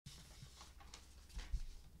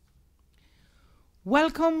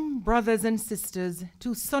Welcome, brothers and sisters,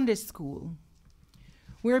 to Sunday School.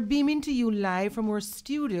 We're beaming to you live from our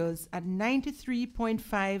studios at 93.5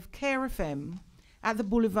 KRFM at the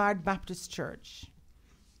Boulevard Baptist Church.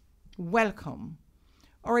 Welcome.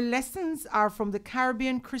 Our lessons are from the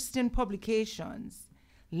Caribbean Christian Publications,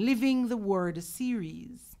 Living the Word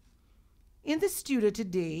series. In the studio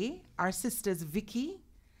today are sisters Vicky,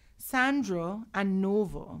 Sandra, and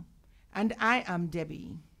Nova, and I am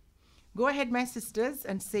Debbie. Go ahead, my sisters,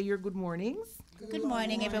 and say your good mornings. Good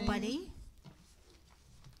morning, everybody.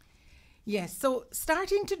 Yes, so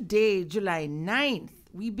starting today, July 9th,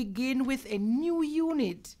 we begin with a new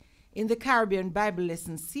unit in the Caribbean Bible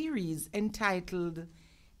Lesson series entitled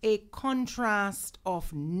A Contrast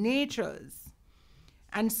of Natures.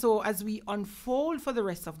 And so as we unfold for the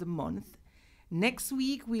rest of the month, next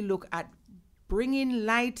week we look at bringing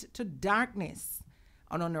light to darkness.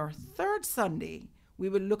 And on our third Sunday, we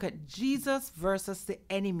will look at Jesus versus the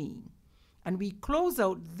enemy. And we close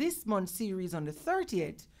out this month's series on the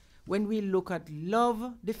 30th when we look at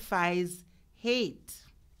love defies hate.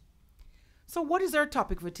 So what is our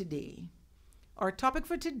topic for today? Our topic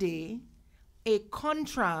for today, a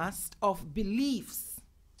contrast of beliefs.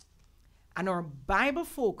 And our Bible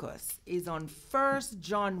focus is on 1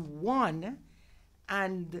 John 1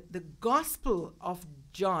 and the Gospel of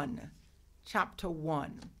John, chapter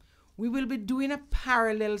 1. We will be doing a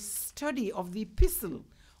parallel study of the epistle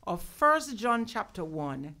of 1 John chapter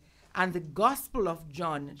 1 and the Gospel of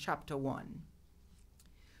John chapter 1.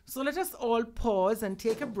 So let us all pause and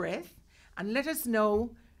take a breath, and let us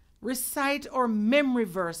now recite our memory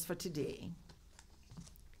verse for today.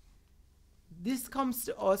 This comes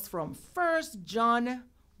to us from 1 John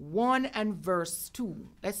 1 and verse 2.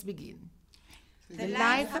 Let's begin. The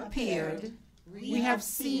life appeared, we have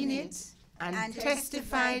seen it, and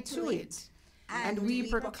testify to it, and we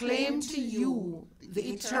proclaim to you the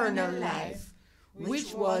eternal life,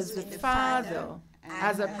 which was the Father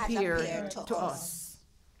has appeared to us.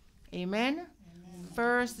 Amen.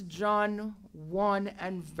 1 John 1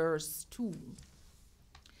 and verse 2.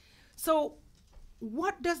 So,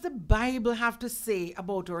 what does the Bible have to say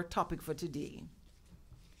about our topic for today?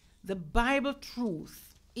 The Bible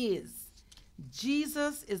truth is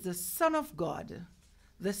Jesus is the Son of God,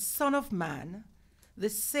 the Son of Man, the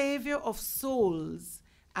Savior of souls,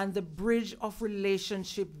 and the bridge of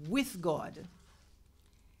relationship with God.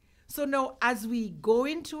 So now, as we go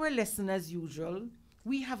into our lesson as usual,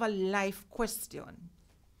 we have a life question.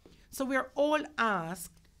 So we are all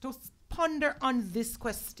asked to ponder on this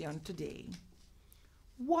question today.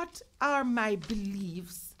 What are my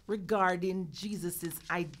beliefs regarding Jesus'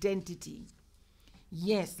 identity?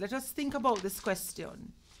 Yes, let us think about this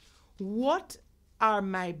question. What are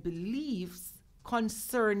my beliefs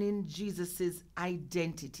concerning Jesus'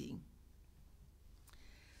 identity?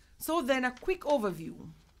 So then, a quick overview.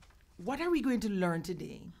 What are we going to learn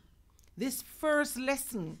today? This first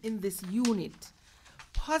lesson in this unit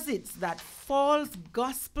posits that false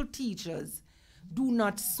gospel teachers do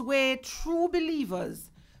not sway true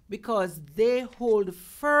believers because they hold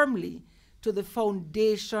firmly to the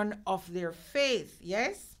foundation of their faith.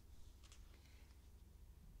 Yes?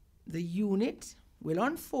 The unit will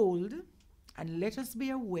unfold, and let us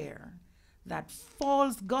be aware that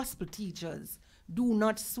false gospel teachers do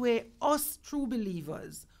not sway us true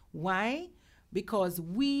believers. Why? Because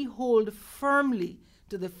we hold firmly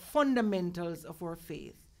to the fundamentals of our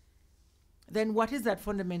faith. Then what is that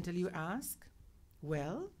fundamental, you ask?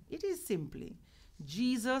 Well, it is simply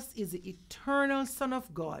Jesus is the eternal Son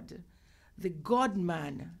of God, the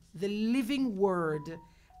God-man, the living Word,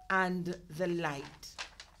 and the light.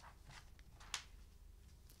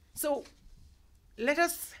 So let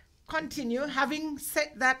us continue, having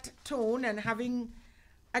set that tone and having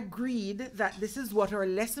agreed that this is what our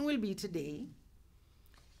lesson will be today.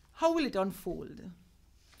 How will it unfold?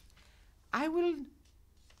 I will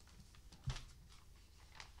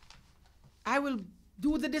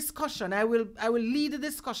do the discussion. I will lead the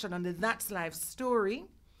discussion on the That's Life story.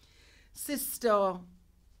 Sister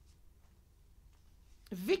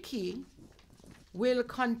Vicky will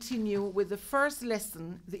continue with the first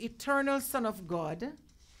lesson, the eternal Son of God.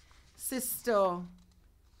 Sister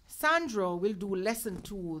Sandra will do lesson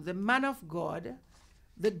 2, the man of God,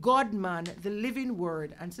 the God-man, the living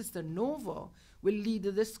Word, and Sister Nova will lead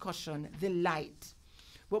the discussion, the light.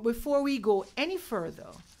 But before we go any further,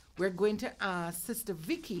 we're going to ask Sister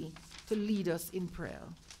Vicky to lead us in prayer.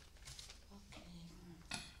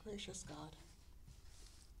 Okay. Gracious God,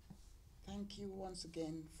 thank you once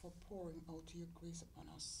again for pouring out your grace upon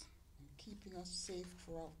us and keeping us safe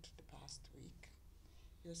throughout the past week.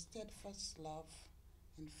 Your steadfast love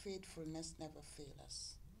and faithfulness never fail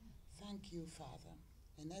us. Thank you, Father.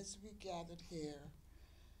 And as we gathered here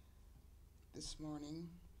this morning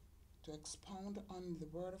to expound on the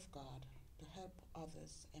Word of God, to help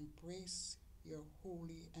others embrace your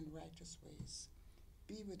holy and righteous ways,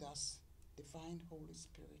 be with us, divine Holy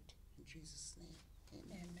Spirit. In Jesus' name,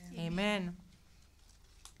 amen. Amen.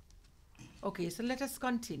 Okay, so let us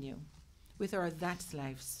continue with our That's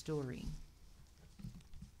Life story.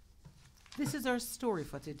 This is our story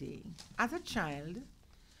for today. As a child,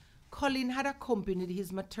 Colin had accompanied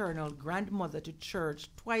his maternal grandmother to church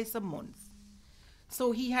twice a month,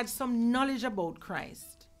 so he had some knowledge about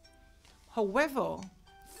Christ. However,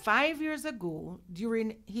 5 years ago,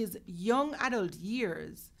 during his young adult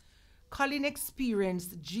years, Colin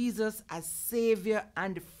experienced Jesus as Savior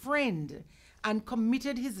and friend and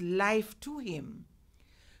committed his life to him.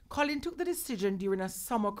 Colin took the decision during a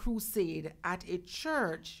summer crusade at a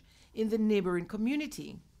church in the neighboring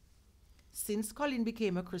community. Since Colin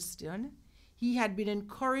became a Christian, he had been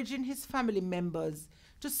encouraging his family members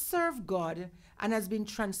to serve God and has been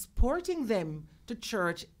transporting them to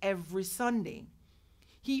church every Sunday.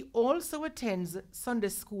 He also attends Sunday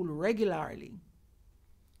school regularly.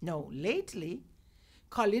 Now, lately,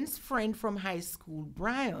 Colin's friend from high school,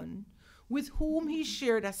 Brian, with whom he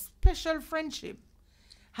shared a special friendship,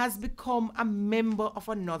 has become a member of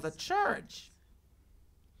another church.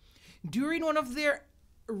 During one of their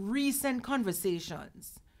recent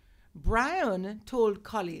conversations, Brian told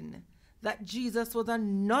Colin that Jesus was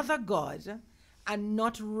another God and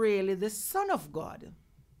not really the Son of God.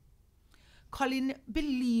 Colin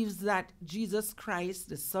believes that Jesus Christ,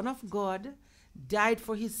 the Son of God, died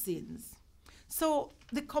for his sins. So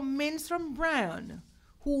the comments from Brian,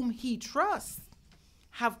 whom he trusts,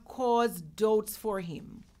 have caused doubts for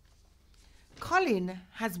him. Colin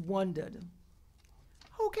has wondered,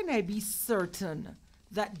 how can I be certain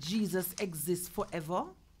that Jesus exists forever?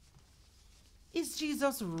 Is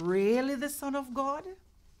Jesus really the Son of God?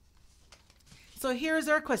 So here's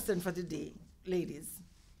our question for today, ladies.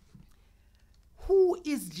 Who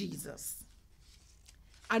is Jesus?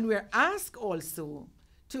 And we're asked also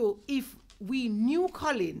to, if we knew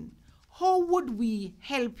Colin, how would we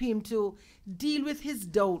help him to deal with his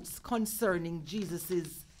doubts concerning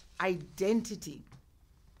Jesus' identity?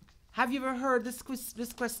 Have you ever heard this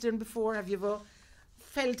question before? Have you ever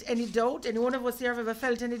felt any doubt? Any one of us here have ever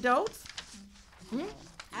felt any doubt?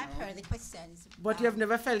 I've heard the questions. But you have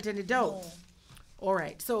never felt any doubt? No. All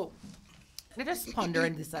right, so let us ponder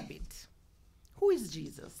on this a bit. Who is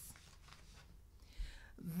Jesus?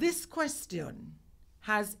 This question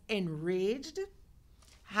has enraged,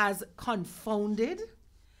 has confounded,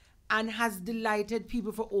 and has delighted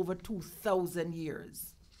people for over 2,000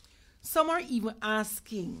 years. Some are even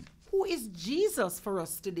asking, who is Jesus for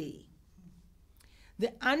us today?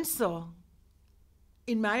 The answer,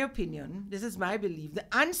 in my opinion, this is my belief,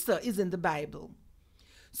 the answer is in the Bible.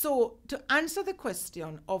 So to answer the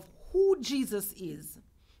question of who Jesus is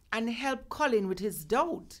and help Colin with his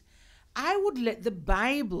doubt, I would let the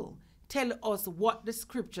Bible tell us what the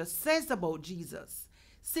scripture says about Jesus,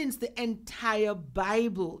 since the entire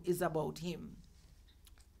Bible is about him.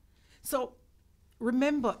 So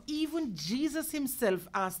remember, even Jesus himself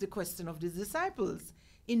asked the question of his disciples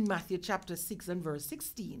in Matthew chapter 6 and verse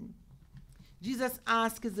 16. Jesus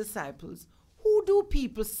asked his disciples, who do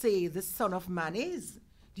people say the Son of Man is?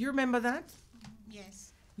 Do you remember that?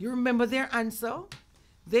 Yes. You remember their answer?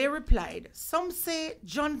 They replied, some say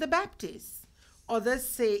John the Baptist, others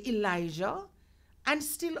say Elijah, and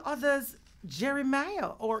still others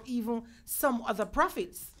Jeremiah, or even some other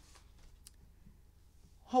prophets.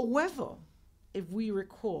 However, if we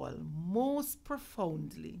recall most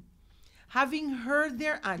profoundly, having heard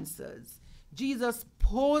their answers, Jesus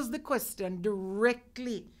posed the question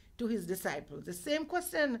directly to his disciples. The same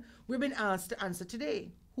question we've been asked to answer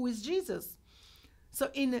today. Who is Jesus? So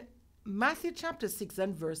in Matthew chapter 6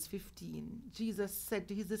 and verse 15, Jesus said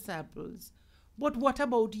to his disciples, but what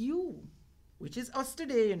about you? Which is us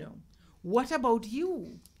today, you know. What about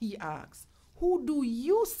you? He asks. Who do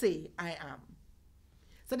you say I am?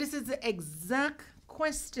 So this is the exact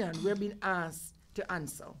question we're being asked to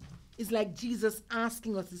answer. It's like Jesus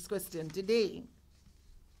asking us this question today.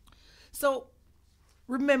 So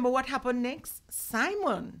remember what happened next?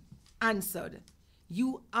 Simon answered,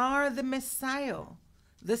 you are the Messiah,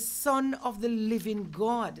 the Son of the living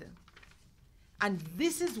God. And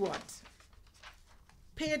this is what?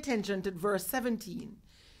 Pay attention to verse 17.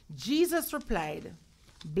 Jesus replied,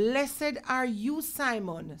 blessed are you,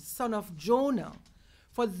 Simon, son of Jonah,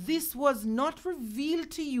 for this was not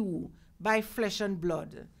revealed to you by flesh and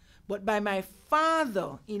blood, but by my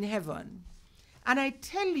Father in heaven. And I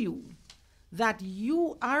tell you that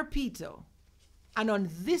you are Peter, and on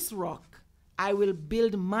this rock I will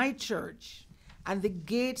build my church, and the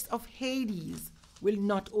gates of Hades will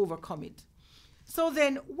not overcome it. So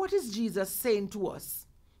then, what is Jesus saying to us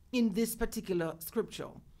in this particular scripture?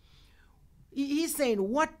 He's saying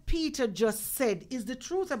what Peter just said is the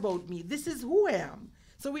truth about me. This is who I am.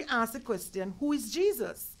 So we ask the question, who is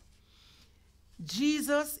Jesus?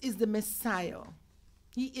 Jesus is the Messiah.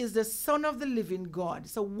 He is the Son of the living God.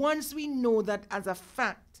 So once we know that as a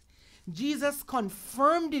fact, Jesus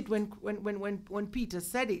confirmed it when Peter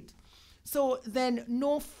said it. So then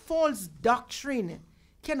no false doctrine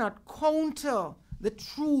cannot counter the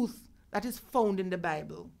truth that is found in the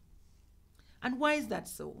Bible. And why is that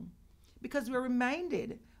so? Because we're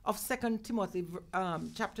reminded of 2 Timothy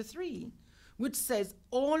chapter 3, which says,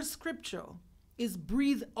 all scripture is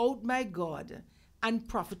breathed out by God and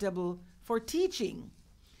profitable for teaching.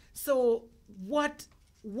 So what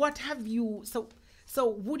have you, so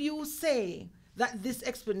would you say that this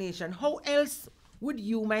explanation, how else would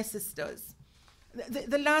you, my sisters,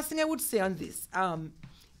 the last thing I would say on this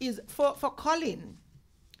is for Colin,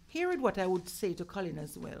 here is what I would say to Colin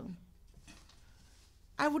as well.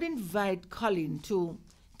 I would invite Colin to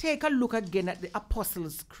take a look again at the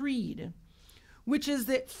Apostles' Creed, which is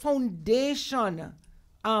the foundation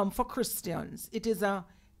for Christians. It is an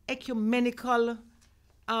ecumenical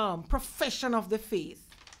profession of the faith.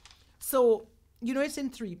 So, you know, it's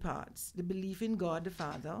in three parts: the belief in God the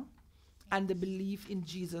Father and the belief in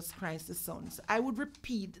Jesus Christ the Son. So I would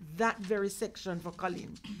repeat that very section for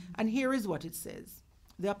Colin. And here is what it says,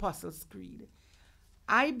 the Apostles' Creed.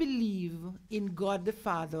 I believe in God the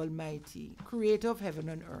Father Almighty, creator of heaven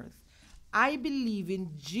and earth. I believe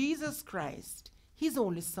in Jesus Christ, his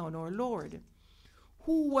only Son, our Lord,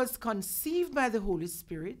 who was conceived by the Holy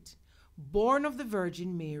Spirit, born of the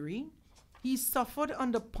Virgin Mary. He suffered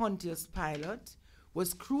under Pontius Pilate,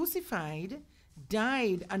 was crucified,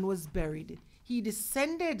 died, and was buried. He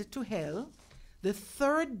descended to hell. The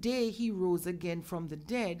third day he rose again from the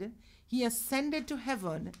dead. He ascended to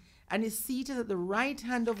heaven and is seated at the right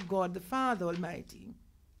hand of God the Father Almighty.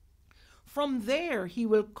 From there he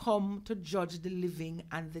will come to judge the living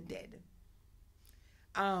and the dead.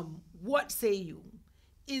 What say you?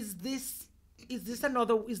 Is there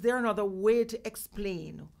another way to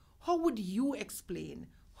explain? How would you explain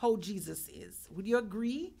how Jesus is? Would you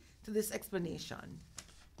agree to this explanation?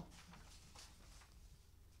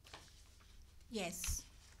 Yes,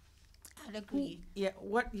 I'd agree. Yeah.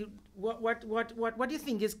 What do you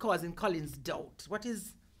think is causing Colin's doubt? What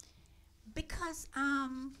is? Because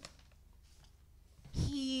let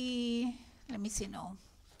me see now.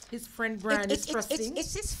 His friend Brian is trusting.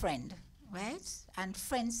 It's his friend, right? And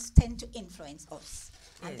friends tend to influence us.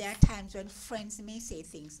 Yes. And there are times when friends may say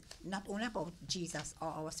things not only about Jesus or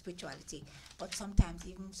our spirituality, but sometimes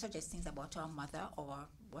even suggest things about our mother or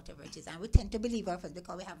whatever it is. And we tend to believe our friends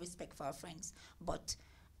because we have respect for our friends. But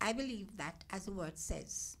I believe that, as the word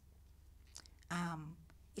says,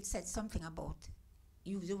 it said something about,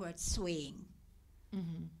 use the word swaying.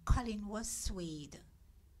 Mm-hmm. Colin was swayed.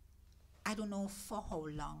 I don't know for how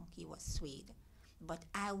long he was swayed, but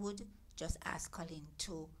I would just ask Colin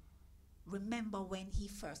to remember when he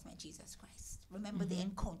first met Jesus Christ. Remember the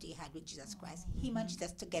encounter he had with Jesus Christ. Him and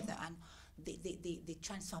Jesus together, and the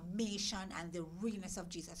transformation and the realness of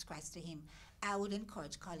Jesus Christ to him. I would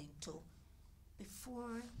encourage Colin to,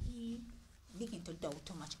 before he begin to doubt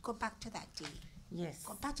too much, go back to that day. Yes.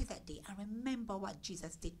 Go back to that day and remember what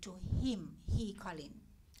Jesus did to him, Colin.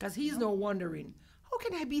 Because he's now wondering, how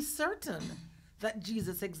can I be certain that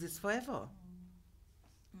Jesus exists forever?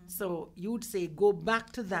 So you would say, go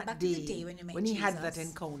back to that day when he had that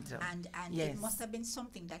encounter. And yes, it must have been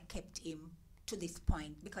something that kept him to this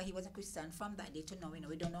point, because he was a Christian from that day to now.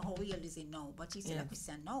 We don't know how real is he now, but he's still a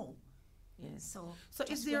Christian now. Yes. So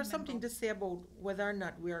is there something to say about whether or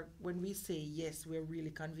not when we say yes, we're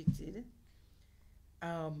really convicted?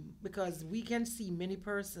 Because we can see many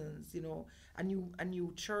persons, a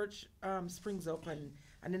new church springs up,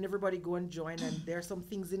 and then everybody go and join, and there are some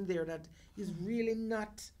things in there that is really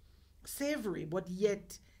not savory, but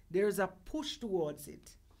yet there's a push towards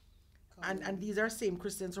it. And these are same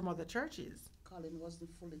Christians from other churches. Colin wasn't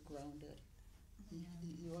fully grounded. He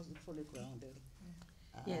wasn't fully grounded.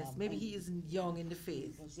 Yes, maybe he is young in the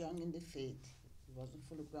faith. He was young in the faith. He wasn't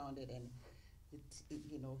fully grounded, and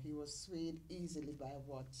he was swayed easily by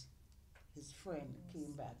what his friend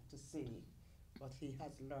came back to say, what he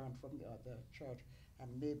had learned from the other church. And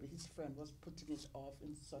maybe his friend was putting it off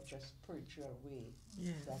in such a spiritual way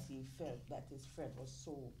that he felt that his friend was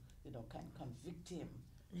so, can convict him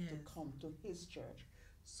to come to his church.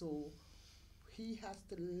 So he has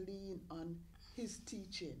to lean on his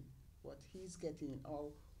teaching, what he's getting,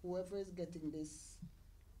 or whoever is getting this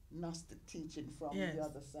Gnostic teaching from Yes. the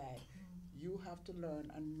other side. You have to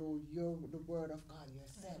learn and know the word of God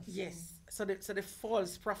yourself. Yes. So the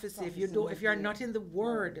false prophecy, if Prophecy you're would not be in the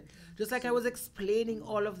word, just like I was explaining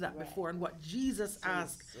all of that Right. before, and what Jesus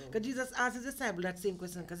asked. So- Because Jesus asked his disciple that same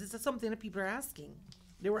question, because it's something that people are asking.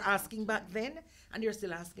 They were asking back then, and they're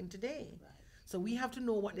still asking today. Right. So we have to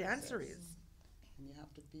know what the answer Yes. is. And you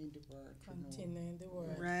have to be in the word to know. Continue in the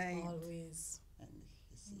word. Right. Always. And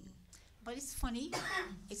you see, But it's funny.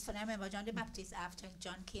 It's funny. I remember John the Baptist, after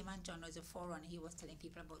John came and John was a forerunner, he was telling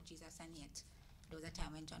people about Jesus, and yet there was a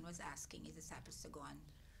time when John was asking his disciples to go and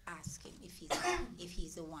ask him if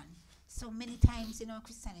he's the one. So many times in our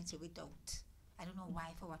Christianity we doubt. I don't know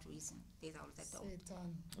why, for what reason. There's always a doubt.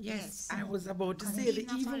 Satan. Yes, Yes. I was about to And say he the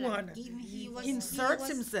not evil only- one Even he was inserts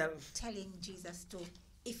he was himself. telling Jesus to,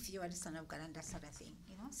 if you are the Son of God and that sort of thing,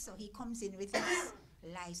 you know. So he comes in with his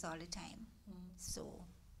lies all the time. So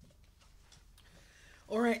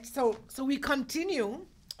All right, so we continue.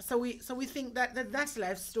 So we think that that's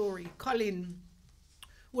life story. Colin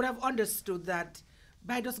would have understood that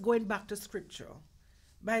by just going back to scripture,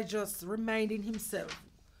 by just reminding himself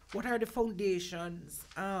what are the foundations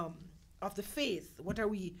of the faith, what are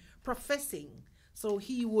we professing, so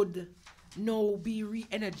he would now be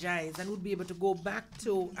re-energized and would be able to go back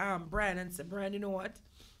to Brian and say, Brian, you know what,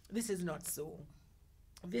 this is not so.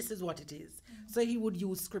 This is what it is. So he would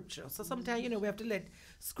use scripture. So sometimes, we have to let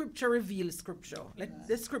scripture reveal scripture. Let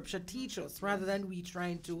the scripture teach us rather than we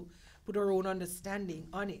trying to put our own understanding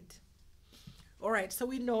on it. All right, so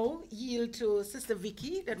we now yield to Sister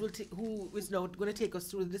Vicky, who is now going to take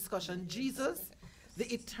us through the discussion. Jesus, the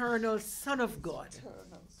eternal Son of God.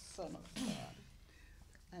 eternal Son of God.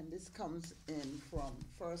 And this comes in from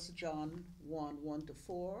 1 John 1 to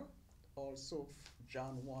 4, also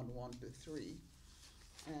John 1 to 3.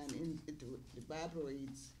 And the Bible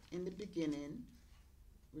reads, in the beginning,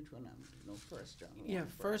 which one am I? No, 1 John 1. Yeah,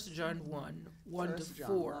 1 John 1 to 1 John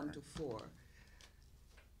 4. 1 to 4.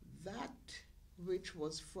 That which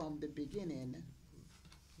was from the beginning,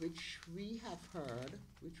 which we have heard,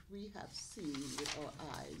 which we have seen with our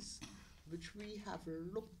eyes, which we have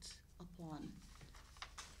looked upon,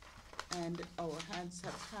 and our hands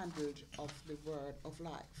have handled of the word of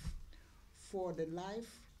life. For the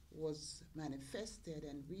life was manifested,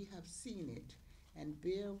 and we have seen it, and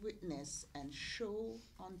bear witness, and show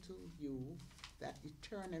unto you that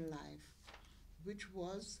eternal life, which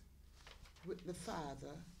was with the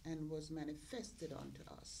Father, and was manifested unto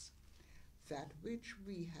us. That which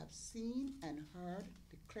we have seen and heard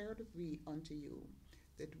declared we unto you,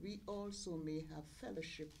 that we also may have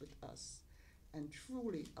fellowship with us. And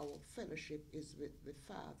truly our fellowship is with the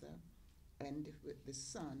Father and with the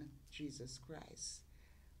Son, Jesus Christ.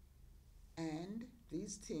 And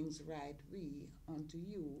these things write we unto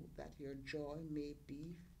you, that your joy may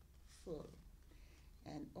be full.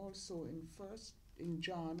 And also in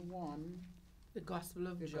John 1, The Gospel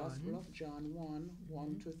of the John. Gospel of John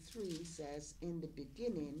 1 to 3 says, in the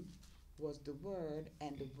beginning was the Word,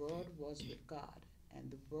 and the Word was with God, and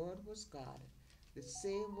the Word was God. The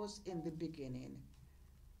same was in the beginning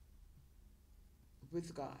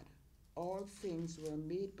with God. All things were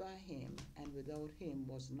made by him, and without him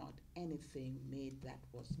was not anything made that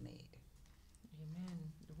was made. Amen.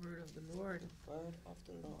 The word of the Lord. The word of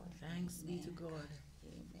the Lord. Thanks be to Amen. God.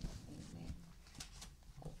 Amen. Amen.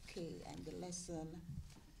 Okay, and the lesson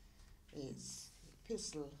is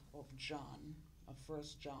Epistle of John, of 1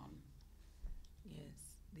 John.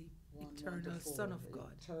 Yes, the 1 eternal to 4, Son of the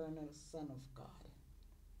God. Eternal Son of God.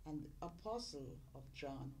 And the Apostle of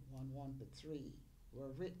John 1 to 3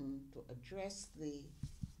 were written to address the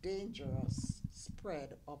dangerous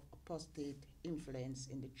spread of apostate influence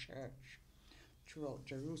in the church throughout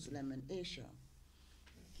Jerusalem and Asia.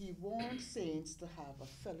 He warned saints to have a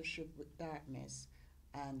fellowship with darkness,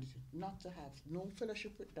 and not to have no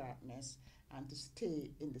fellowship with darkness, and to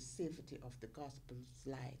stay in the safety of the gospel's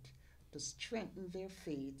light, to strengthen their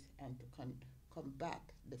faith, and to combat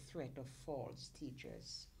the threat of false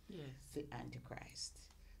teachers, Yes. the Antichrist.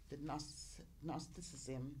 The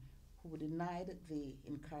Gnosticism, who denied the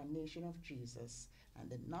incarnation of Jesus, and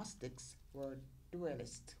the Gnostics were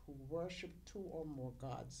dualists who worshipped two or more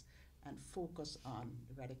gods and focused on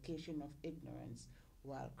eradication of ignorance,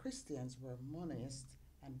 while Christians were moneists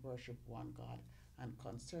and worshiped one God and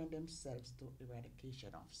concerned themselves to eradication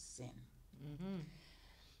of sin. Mm-hmm.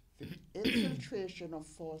 The infiltration of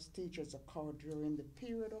false teachers occurred during the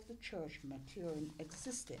period of the church maturing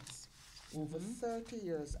existence, over 30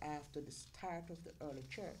 years after the start of the early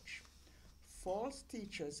church. false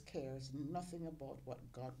teachers cares nothing about what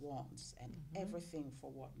God wants and everything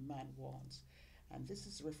for what man wants. And this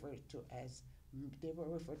is referred to as, they were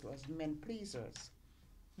referred to as men pleasers.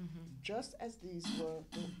 Just as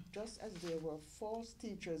there were false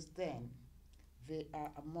teachers then, they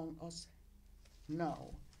are among us now,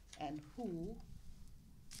 and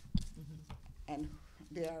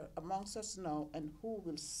they are amongst us now, and who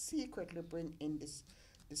will secretly bring in this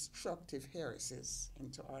destructive heresies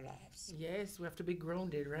into our lives. Yes, we have to be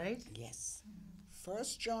grounded, right? Yes.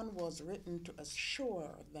 First John was written to assure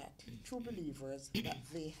that true believers that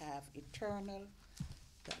they have eternal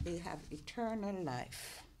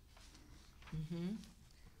life,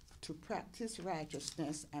 to practice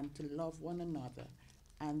righteousness and to love one another,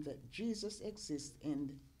 and that Jesus exists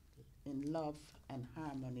in love and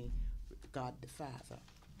harmony with God the Father.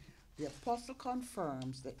 The apostle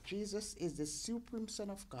confirms that Jesus is the supreme Son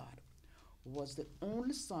of God, was the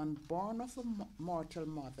only Son born of a mortal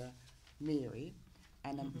mother, Mary,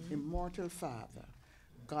 and an immortal Father,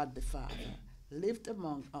 God the Father, lived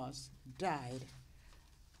among us, died,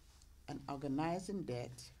 and agonized in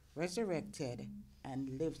death, resurrected,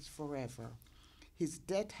 and lives forever. His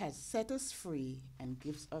death has set us free and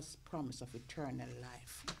gives us promise of eternal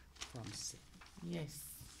life from sin. Yes.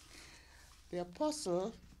 The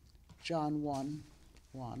apostle John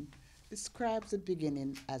 1:1 describes the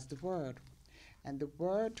beginning as the Word, and the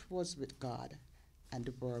Word was with God, and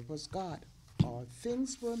the Word was God. All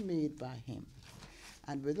things were made by him,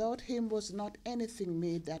 and without him was not anything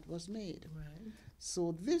made that was made. Right.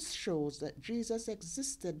 So this shows that Jesus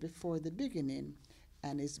existed before the beginning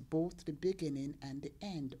and is both the beginning and the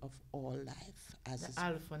end of all life, as The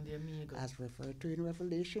Alpha and the Omega. as referred to in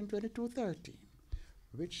Revelation 22:13,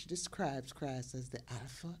 which describes Christ as the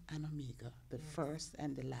Alpha and Omega, the first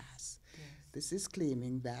and the last. Yes. This is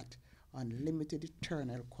claiming that unlimited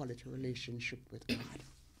eternal quality relationship with God.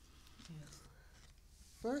 Yes.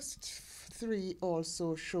 Verse 3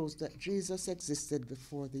 also shows that Jesus existed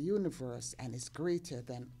before the universe and is greater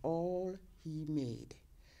than all he made.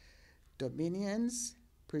 Dominions,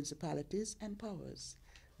 principalities, and powers.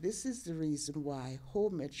 This is the reason why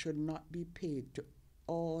homage should not be paid to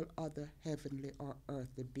all other heavenly or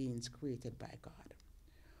earthly beings created by God.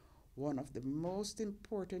 One of the most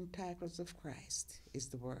important titles of Christ is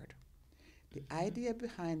the Word. The idea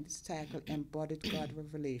behind this title embodied God's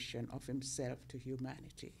revelation of himself to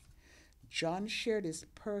humanity. John shared his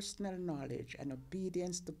personal knowledge and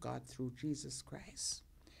obedience to God through Jesus Christ.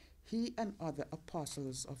 He and other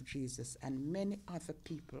apostles of Jesus and many other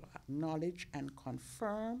people acknowledge and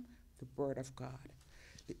confirm the Word of God,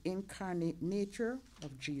 the incarnate nature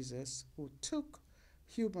of Jesus, who took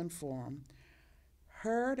human form,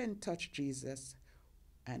 heard and touched Jesus,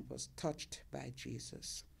 and was touched by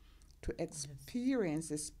Jesus. To experience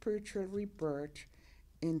the spiritual rebirth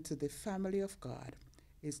into the family of God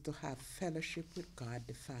is to have fellowship with God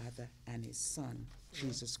the Father and his Son,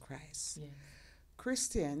 Jesus Christ. Yes.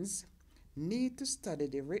 Christians need to study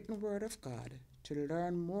the written Word of God to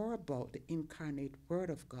learn more about the incarnate Word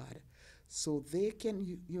of God so they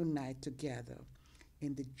can unite together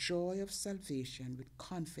in the joy of salvation with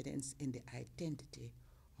confidence in the identity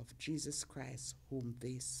of Jesus Christ, whom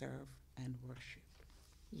they serve and worship.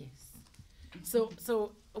 Yes.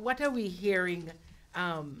 So what are we hearing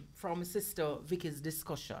from Sister Vicky's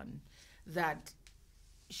discussion? That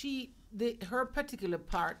her particular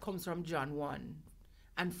part comes from John 1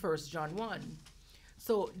 and 1 John 1.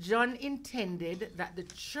 So John intended that the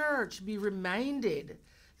church be reminded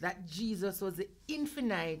that Jesus was the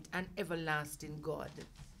infinite and everlasting God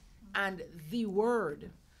and the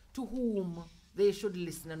Word to whom they should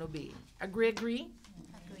listen and obey. Agree?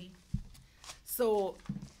 Agree. So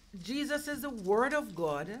Jesus is the Word of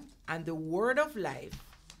God and the Word of life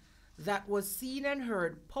that was seen and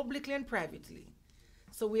heard publicly and privately.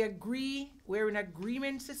 So we're in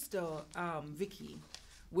agreement, Sister Vicky,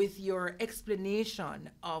 with your explanation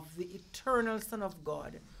of the eternal Son of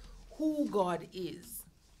God, who God is.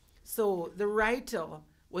 So the writer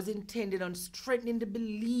was intended on strengthening the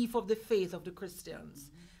belief of the faith of the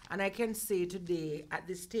Christians. And I can say today at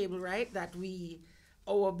this table, right, that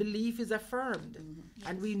our belief is affirmed.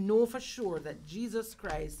 And we know for sure that Jesus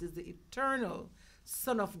Christ is the eternal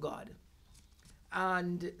Son of God.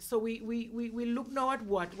 And so we look now at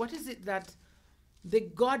what is it that the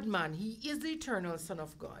God-man, he is the eternal Son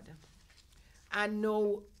of God. And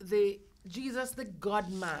now Jesus, the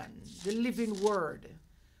God-man, the living Word,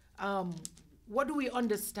 what do we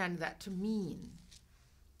understand that to mean?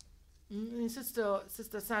 Sister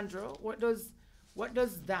Sandra, what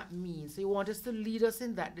does that mean? So you want us to lead us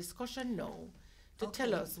in that discussion now, to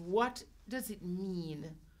tell us what does it mean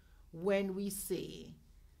when we say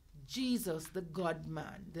Jesus, the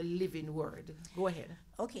God-man, the living word? Go ahead.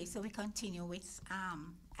 Okay, so we continue with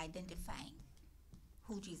identifying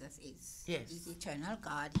who Jesus is. Yes. He's eternal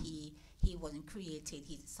God. He wasn't created.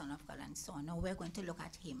 He's the Son of God and so on. Now we're going to look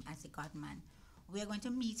at him as a God-man. We're going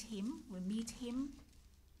to meet him. We meet him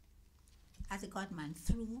as a God-man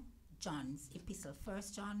through John's epistle, 1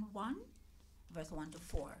 John 1, verse 1 to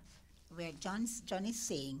 4, where John is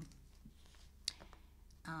saying,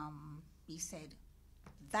 he said,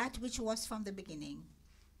 that which was from the beginning,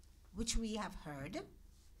 which we have heard,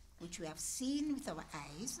 which we have seen with our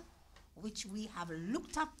eyes, which we have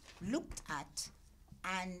looked at,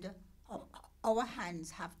 and our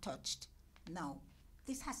hands have touched. Now,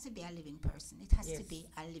 this has to be a living person. It has to be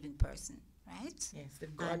a living person, right? Yes, the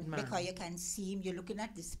God-man. Because you can see him, you're looking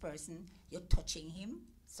at this person, you're touching him.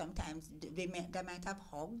 Sometimes they might have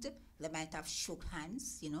hugged, they might have shook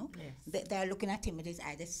hands, you know. Yes. They're looking at him with his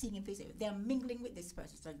eyes, they're seeing him face. They're mingling with this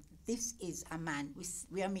person. So this is a man.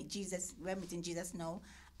 We are meeting Jesus now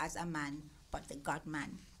as a man, but the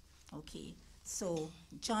God-man. Okay. So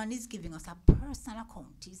John is giving us a personal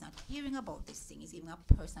account. He's not hearing about this thing. He's giving a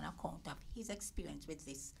personal account of his experience with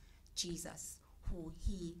this Jesus, who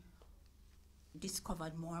he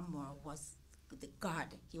discovered more and more was the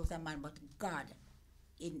God. He was a man, but God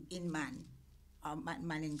in man, or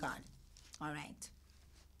man in God. All right.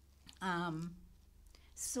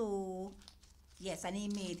 So yes, and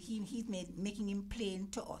he's making him plain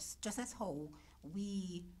to us, just as how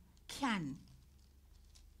we can,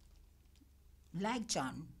 like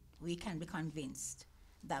John, we can be convinced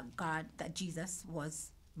that Jesus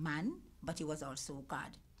was man, but he was also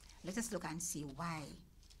God. Let us look and see why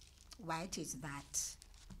it is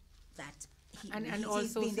that he also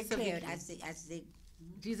is being declared as the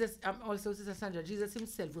Jesus, also Sister Sandra, Jesus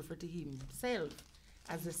himself referred to himself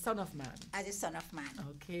as the Son of Man. As the Son of Man.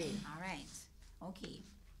 Okay. All right. Okay.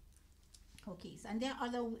 Okay. So, and there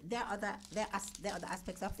are other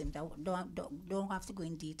aspects of him that don't have to go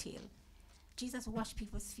in detail. Jesus washed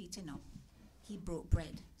people's feet, you know. He broke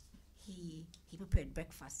bread. He prepared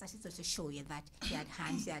breakfast. That is just to show you that he had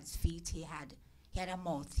hands, he had feet, he had a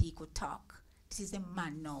mouth, he could talk. This is a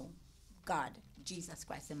man now. God, Jesus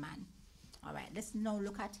Christ, the man. All right, let's now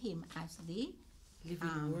look at him as the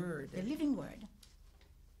living word. The living word.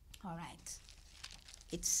 All right.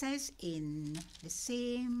 It says in the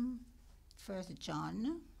same 1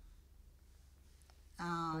 John.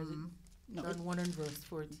 John 1 and verse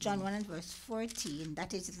 14. John 1 and verse 14.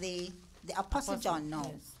 That is the Apostle John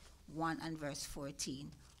now. Yes. 1 and verse 14.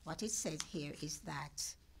 What it says here is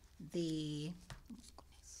that the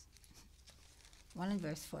 1 and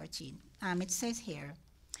verse 14. It says here,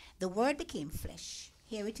 the word became flesh.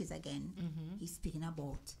 Here it is again. Mm-hmm. He's speaking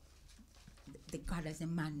about the God as a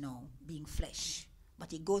man now, being flesh.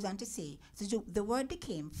 But he goes on to say, so the word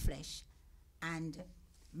became flesh and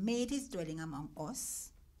made his dwelling among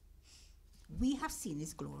us. We have seen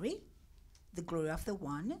his glory, the glory of the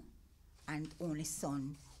one and only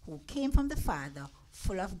Son, who came from the Father,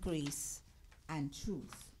 full of grace and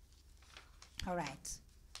truth. All right.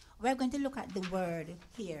 We're going to look at the word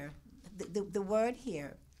here. The word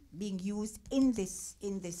here being used in this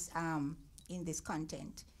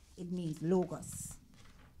content. It means logos.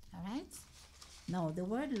 All right. Now the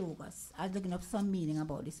word logos, I was looking up some meaning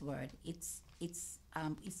about this word. It's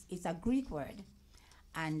a Greek word,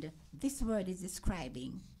 and this word is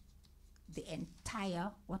describing the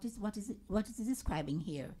entire what is it describing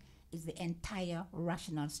here is the entire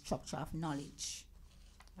rational structure of knowledge,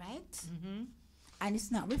 right? Mm-hmm. And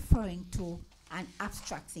it's not referring to an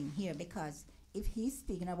abstract thing here, because if he's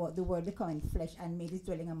speaking about the word becoming flesh and made his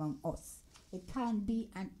dwelling among us, it can't be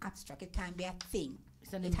an abstract. It can't be a thing.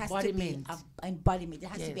 It's an it embodiment. Has to be an embodiment. It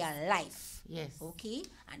has to be Yes. a life. Yes. Okay?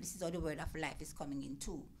 And this is how the word of life is coming in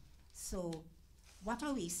too. So what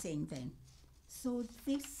are we saying then? So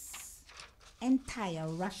this entire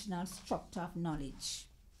rational structure of knowledge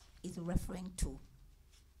is referring to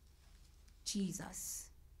Jesus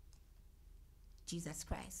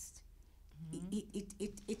Christ.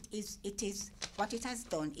 It is what it has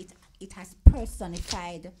done. It has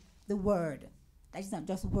personified the word. That is not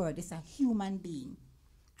just word, it's a human being.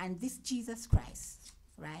 And this Jesus Christ,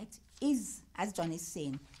 right, is, as John is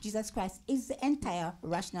saying, Jesus Christ is the entire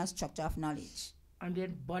rational structure of knowledge. And the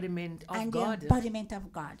embodiment of and God. the embodiment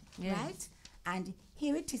of God, Yes. right? And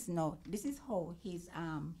here it is now. This is how his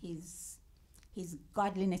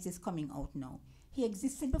godliness is coming out now. He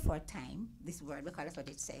existed before time, this word, because that's what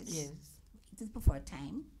it says. Yes. It is before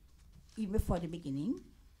time, even before the beginning.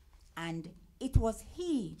 And it was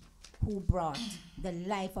he who brought the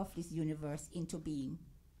life of this universe into being.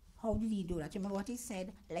 How did he do that? Remember what he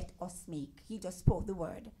said? Let us make. He just spoke the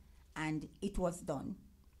word and it was done.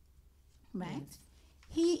 Right? Yes.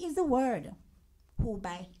 He is the word who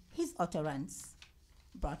by his utterance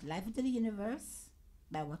brought life into the universe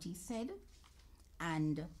by what he said.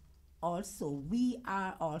 And also, we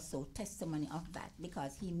are also testimony of that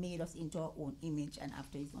because he made us into our own image and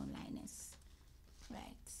after his own likeness. Right.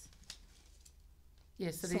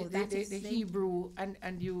 Yes, so, So that is the the- Hebrew,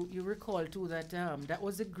 and you recall too that that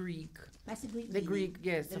was the Greek. That's the Greek The meaning, Greek,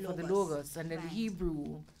 yes, the so for the logos. logos, and then Right.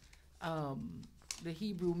 the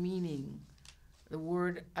Hebrew meaning, the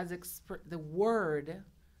word the word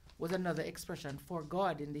was another expression for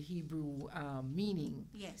God in the Hebrew meaning.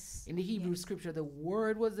 Yes. In the Hebrew Yes. scripture, the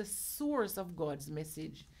word was the source of God's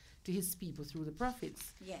message to his people through the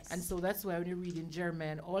prophets. Yes. And so that's why when you read in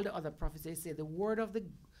Jeremiah and all the other prophets, they say the word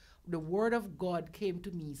of God came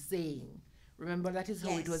to me saying. Remember, that is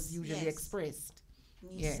how it was Yes, usually yes. expressed.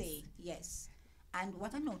 Me Yes. say, yes. And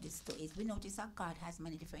what I noticed too is we notice that God has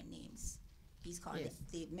many different names. He's called Yes.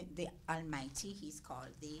 the Almighty, he's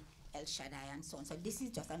called the El Shaddai and so on. So this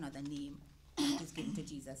is just another name that is given to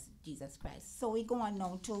Jesus Christ. So we go on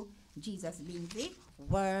now to Jesus being the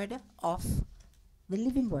word of the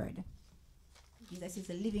living word. Jesus is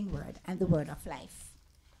the living word and the word of life.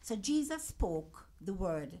 So Jesus spoke the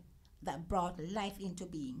word that brought life into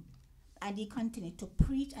being. And he continued to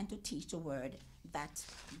preach and to teach the word that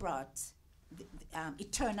brought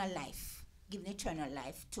eternal life, giving eternal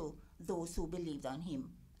life to those who believed on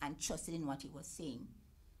him and trusted in what he was saying.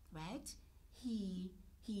 Right? He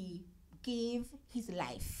gave his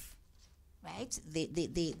life. Right? The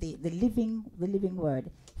living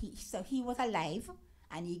word. So he was alive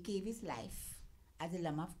and he gave his life as the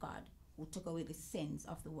Lamb of God who took away the sins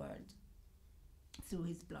of the world through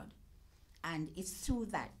his blood. And it's through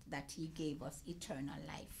that he gave us eternal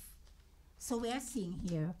life. So we are seeing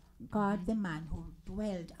here God, the man who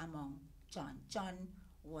dwelled among John. John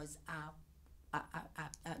was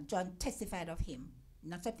John testified of him,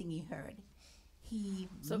 not something he heard. He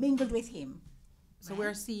mingled with him. So right?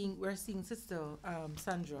 we're seeing Sister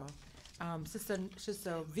Sandra,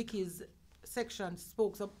 Sister Vicky's section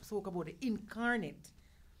spoke about the incarnate,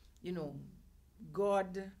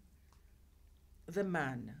 God, the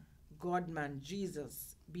man, God-man,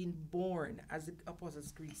 Jesus, being born, as the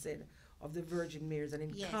Apostles' Creed said, of the Virgin Mary, an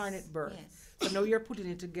incarnate birth. Yes. So now you're putting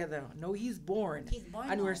it together. Now he's born. He's born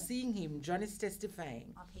and now. we're seeing him. John is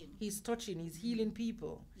testifying. Of him. He's touching, he's healing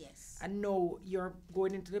people. Yes. And now you're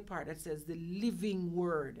going into the part that says the living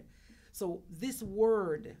word. So this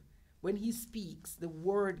word, when he speaks, the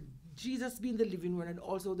word, Jesus being the living word, and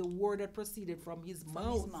also the word that proceeded from his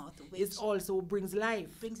mouth, which also brings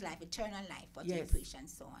life. brings life, eternal life, what Yes. we preach and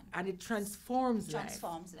so on. And it transforms life.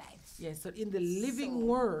 Transforms life. Yes, so in the living So-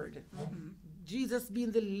 word, Jesus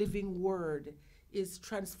being the living word is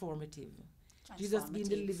transformative. Jesus being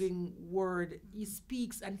the Transformative. living word, he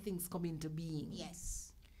speaks and things come into being.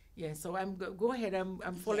 Yes. Yeah, so go ahead, I'm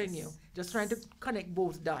following you. Yes. Just trying to connect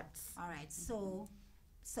both dots. All right. So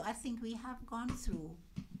I think we have gone through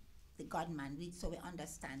the God-man, so we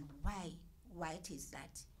understand why it is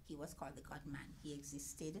that he was called the God-man. He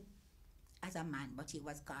existed as a man, but he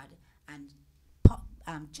was God. And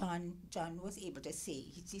John was able to say,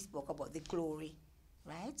 he spoke about the glory,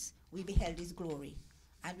 right? We beheld his glory,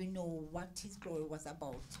 and we know what his glory was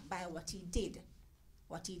about by what he did.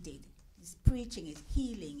 His preaching, his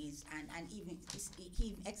healing, and even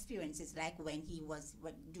he experiences like when he was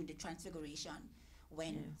doing the transfiguration,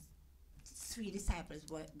 when Yes. 3 disciples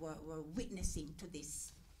were witnessing to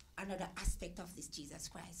this, another aspect of this Jesus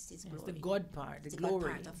Christ, his Yes, glory. the God part, the The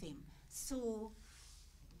glory. God part of him. So,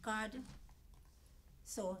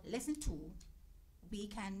 lesson 2, we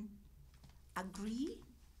can agree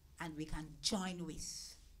and we can join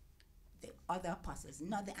with the other apostles,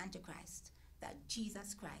 not the Antichrist, that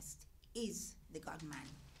Jesus Christ is the God-man.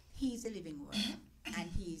 He is the living word, and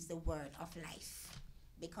he is the word of life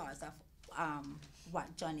because of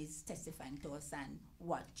what John is testifying to us and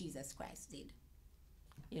what Jesus Christ did.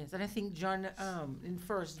 Yes, and I think John, in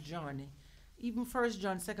 1 John, even 1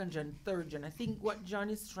 John, 2 John, 3 John, I think what John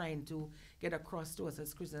is trying to get across to us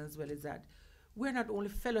as Christians as well is that we're not only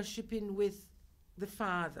fellowshipping with the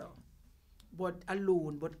Father, but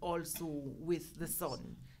alone, but also with the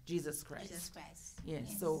Son, Jesus Christ. Jesus Christ.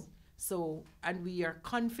 Yes. So, and we are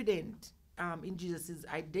confident in Jesus'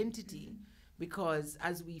 identity because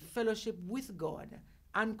as we fellowship with God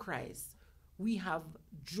and Christ, we have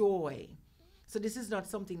joy. So this is not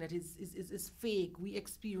something that is fake. We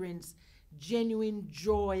experience genuine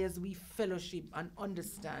joy as we fellowship and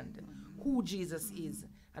understand who Jesus is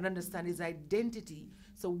and understand his identity.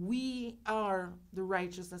 So we are the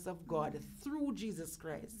righteousness of God through Jesus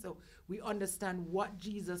Christ. So we understand what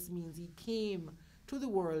Jesus means. He came to the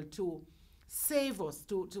world to save us,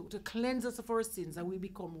 to cleanse us of our sins, and we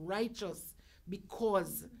become righteous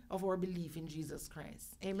because of our belief in Jesus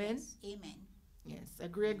Christ. Amen? Yes. Amen. Yes.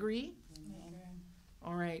 Agree? Amen.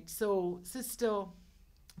 All right. So,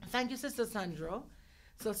 thank you, Sister Sandra.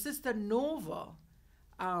 So, Sister Nova,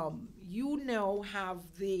 you now have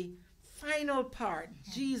the final part,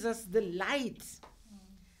 Jesus the light.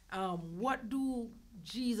 What do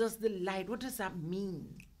Jesus the light, what does that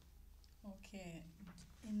mean? Okay,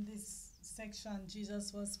 in this section,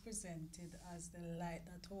 Jesus was presented as the light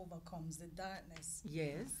that overcomes the darkness.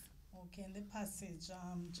 Yes. Okay, in the passage,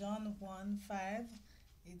 John 1:5,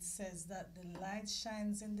 it says that the light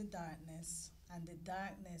shines in the darkness, and the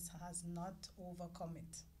darkness has not overcome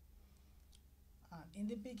it. In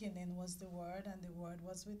the beginning was the Word, and the Word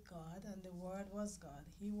was with God, and the Word was God.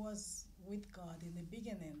 He was with God in the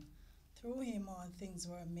beginning. Through him all things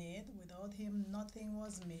were made. Without him nothing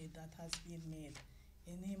was made that has been made.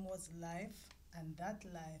 In him was life, and that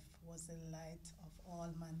life was the light of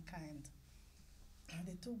all mankind. And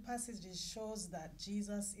the two passages shows that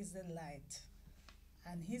Jesus is the light,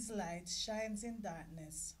 and his light shines in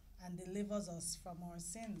darkness and delivers us from our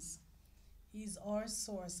sins. He is our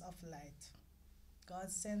source of light. God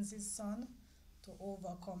sends his Son to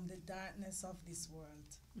overcome the darkness of this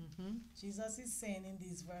world. Mm-hmm. Jesus is saying in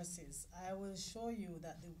these verses, I will show you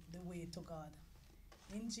that the way to God.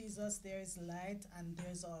 In Jesus there is light, and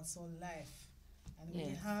there's also life. And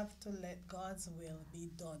we have to let God's will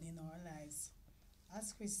be done in our lives.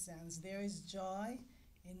 As Christians, there is joy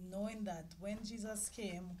in knowing that when Jesus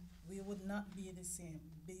came, we would not be the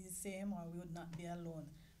same, or we would not be alone,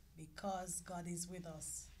 because God is with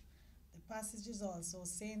us. The passage is also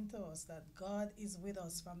saying to us that God is with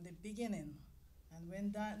us from the beginning, and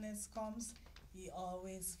when darkness comes, he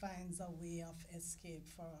always finds a way of escape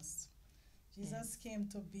for us. Jesus came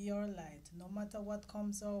to be our light, no matter what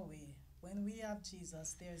comes our way. When we have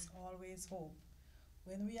Jesus, there's always hope.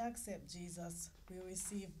 When we accept Jesus, we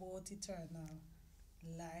receive both eternal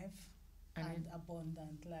life and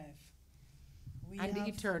abundant life. And the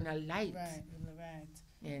eternal light. Right.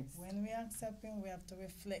 Yes. When we accept him, we have to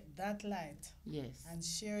reflect that light. Yes. And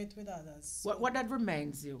share it with others. What that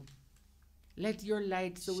reminds you? Let your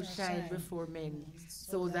light so shine before men,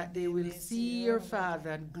 so that they will see your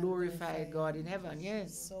Father and glorify God in heaven.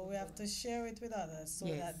 Yes. So we have to share it with others, so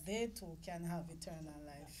that they too can have eternal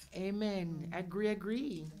life. Amen.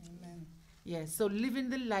 Agree. Amen. Yes. So living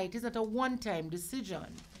the light is not a one-time decision.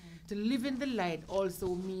 To live in the light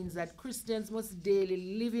also means that Christians must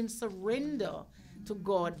daily live in surrender to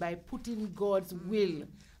God by putting God's will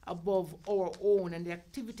above our own and the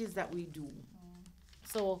activities that we do.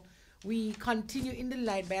 So we continue in the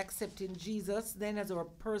light by accepting Jesus then as our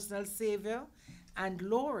personal Savior and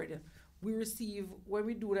Lord. We receive, when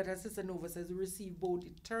we do that, as Sister Nova says, we receive both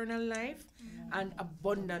eternal life and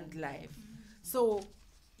abundant life. So,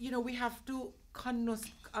 we have to,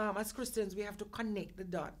 as Christians, we have to connect the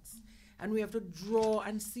dots. And we have to draw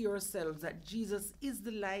and see ourselves that Jesus is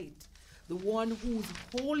the light, the one whose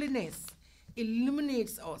holiness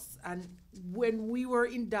illuminates us. And when we were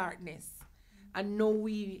in darkness, and now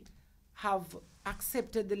we have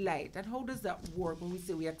accepted the light. And how does that work when we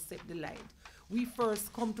say we accept the light? We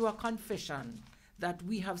first come to a confession that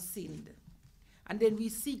we have sinned. And then we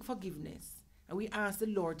seek forgiveness. And we ask the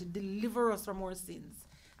Lord to deliver us from our sins.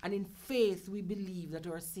 And in faith, we believe that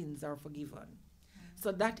our sins are forgiven.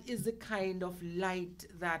 So that is the kind of light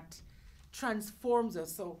that transforms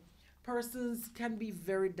us. So persons can be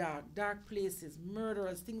very dark places,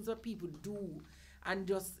 murderers, things that people do. And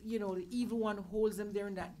just, the evil one holds them there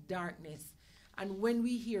in that darkness. And when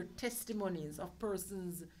we hear testimonies of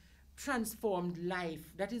persons' transformed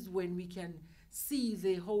life, that is when we can see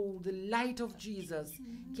how the light of Jesus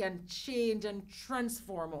can change and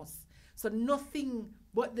transform us. So nothing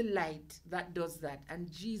but the light that does that.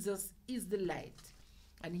 And Jesus is the light.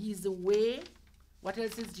 And he's the way. What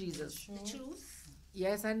else is Jesus? The truth.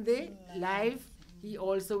 Yes, and the life. He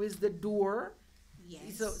also is the door.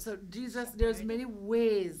 Yes. So Jesus, there's many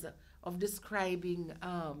ways of describing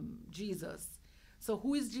Jesus. So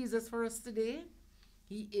who is Jesus for us today?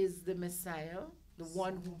 He is the Messiah, the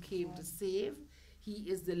one who came to save. He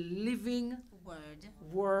is the living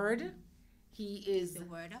Word. He is the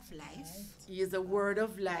Word of life. He is the Word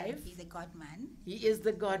of life. He's the God-man. He is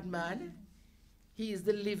the God-man. He is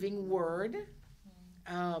the living Word.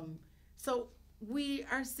 So we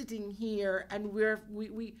are sitting here and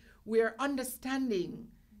we're understanding,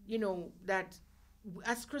 that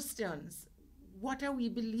as Christians, what are we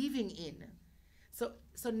believing in?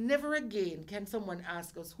 So never again can someone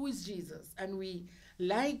ask us, who is Jesus? And we,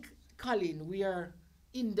 like Colin, we are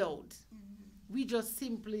in doubt. We just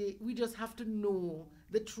have to know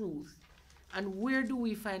the truth. And where do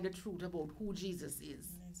we find the truth about who Jesus is?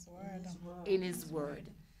 In his word.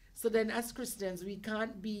 So then as Christians, we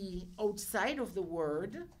can't be outside of the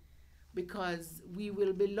word, because we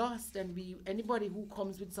will be lost, and anybody who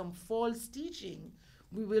comes with some false teaching,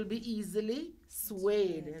 we will be easily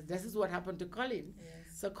swayed. This is what happened to Colin. Yes.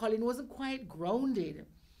 So Colin wasn't quite grounded.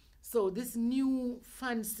 So this new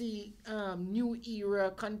fancy, new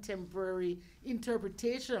era, contemporary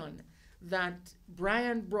interpretation that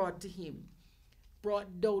Brian brought to him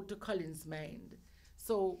brought doubt to Colin's mind.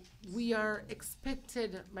 So we are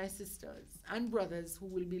expected, my sisters and brothers who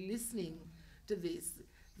will be listening to this,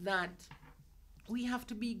 that we have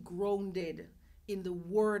to be grounded in the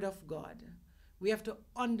Word of God. We have to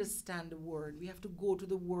understand the Word. We have to go to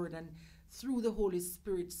the Word and through the Holy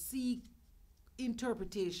Spirit seek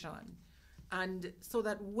interpretation. And so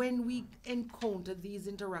that when we encounter these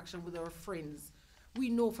interactions with our friends, we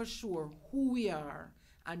know for sure who we are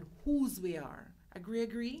and whose we are.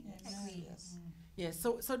 Agree? Yes. Agree. Yes. Yes.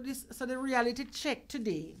 So the reality check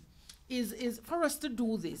today is for us to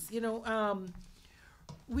do this.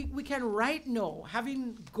 We can right now,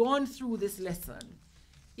 having gone through this lesson,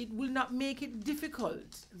 it will not make it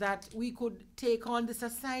difficult that we could take on this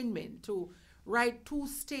assignment to write 2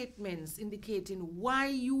 statements indicating why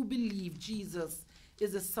you believe Jesus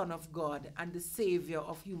is the Son of God and the Savior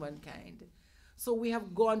of humankind. So we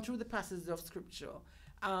have gone through the passages of Scripture,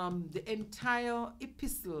 the entire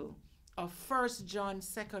epistle of 1 John,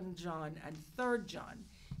 2 John, and 3 John.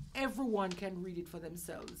 Everyone can read it for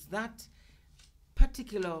themselves. That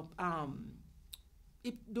particular,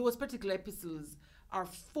 those particular epistles are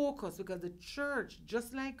focused because the church,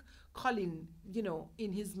 just like Colin,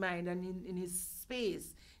 in his mind and in his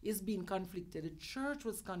space, is being conflicted. The church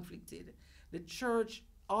was conflicted. The church,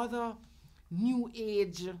 other new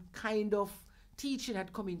age kind of teaching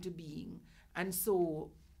had come into being. And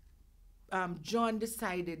so John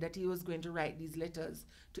decided that he was going to write these letters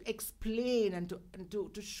to explain and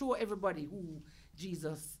to show everybody who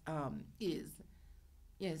Jesus is.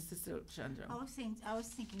 Yes, Sister Chandra. I was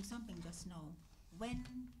thinking something just now. When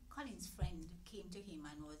Colin's friend came to him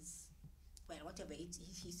and was, whatever he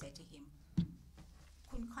said to him,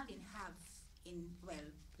 couldn't Colin have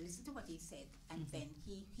listen to what he said, and then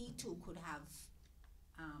he too could have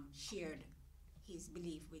shared his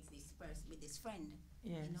belief with this person, with his friend.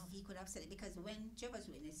 Yes. He could have said it, because when Jehovah's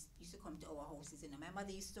Witness used to come to our houses, my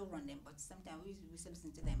mother used to run them, but sometimes we used to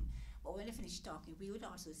listen to them. But when they finished talking, we would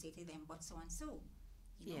also say to them, but so and so.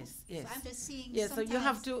 Yes. So I'm just seeing. Yes. So you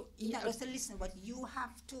have to. Not just to listen, but you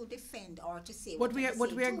have to defend or to say what we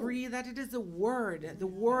agree that it is the word, the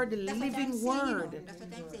living word. That's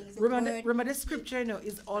what I'm saying. Remember the scripture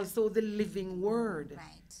is also the living word.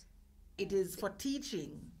 Right. It is for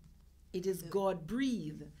teaching. It is God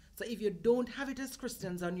breathed. So if you don't have it as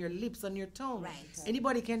Christians on your lips, on your tongue,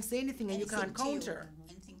 anybody can say anything and you can't counter.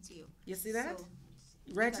 Anything to you. You see that? So,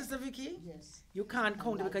 right, Sister Vicky? Yes. You can't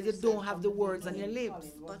counter because you don't have the words on your lips.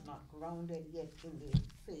 Colin was not grounded yet in the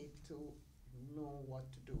faith to know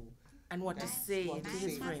what to do. And what to say to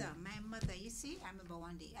his friend. My mother, you see, I remember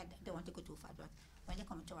one day, I don't want to go too far, but when they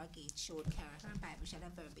come to our gate, she would carry her Bible. She had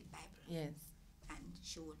a very big Bible. Yes. And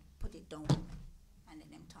she would put it down and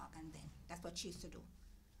let them talk, and then that's what she used to do.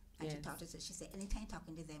 And she taught us, she said, anytime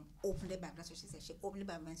talking to them, open the Bible. That's what she said. She opened the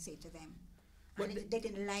Bible and said to them. And they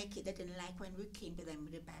didn't like it. They didn't like when we came to them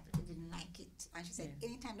with the Bible. They didn't like it. And she said,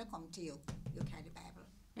 anytime they come to you, you carry the Bible.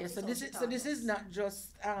 Yes, so this is not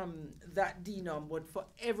just that denom, but for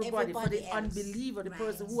everybody for the else. Unbeliever, the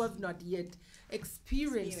person who have not yet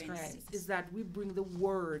experienced Christ, is that we bring the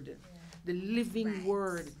word, the living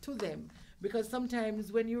word to them. Because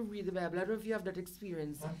sometimes when you read the Bible, I don't know if you have that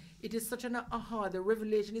experience, it is such an aha, the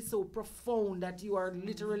revelation is so profound that you are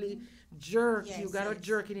literally jerked. You got a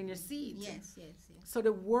jerking in your seat. Yes. So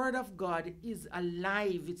the word of God is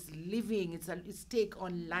alive, it's living, it's take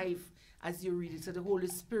on life as you read it. So the Holy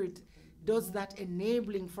Spirit does that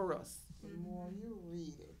enabling for us. The more you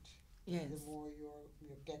read it, the more you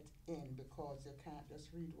get in, because you can't just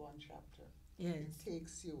read one chapter. Yes. It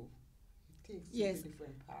takes you to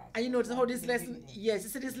different parts. And you notice how this lesson, you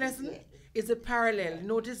see this lesson is a parallel.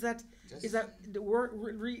 Notice that the word,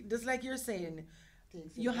 just like you're saying,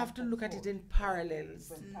 you have to look at it in parallels.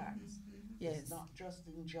 Different parts. Yes. It's not just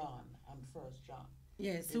in John and 1 John.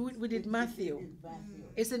 Yes, so we did Matthew.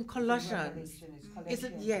 It's in Colossians. Is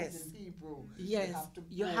it? Yes. It's in Hebrew. Yes.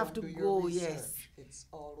 You have to go, your yes. research. It's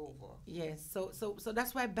all over. Yes. So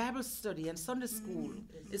that's why Bible study and Sunday school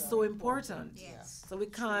is so important. Yes. So we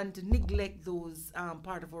can't neglect those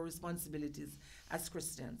part of our responsibilities as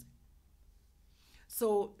Christians.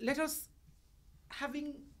 So let us,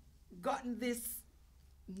 having gotten this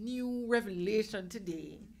new revelation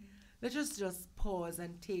today, let us just pause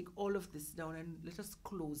and take all of this down and let us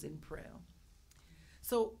close in prayer.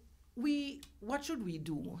 So what should we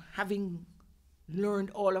do, having learned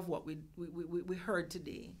all of what we heard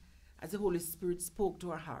today, as the Holy Spirit spoke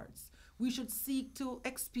to our hearts? We should seek to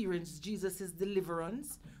experience Jesus'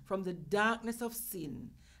 deliverance from the darkness of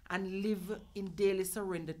sin and live in daily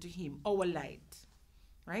surrender to him, our light.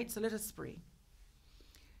 Right? So let us pray.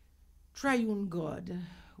 Triune God,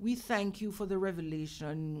 we thank you for the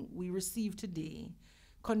revelation we received today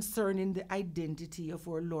concerning the identity of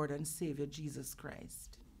our Lord and Savior Jesus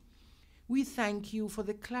Christ. We thank you for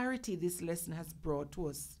the clarity this lesson has brought to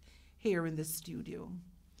us here in the studio.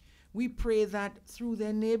 We pray that through the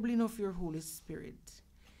enabling of your Holy Spirit,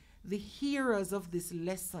 the hearers of this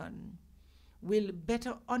lesson will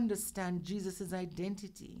better understand Jesus'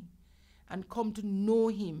 identity and come to know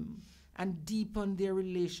him and deepen their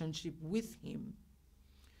relationship with him.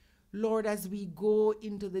 Lord, as we go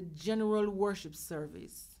into the general worship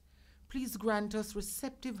service, please grant us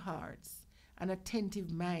receptive hearts and attentive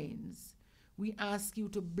minds. We ask you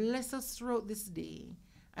to bless us throughout this day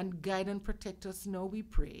and guide and protect us now, we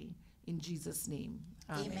pray. In Jesus' name,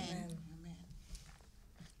 amen. Amen.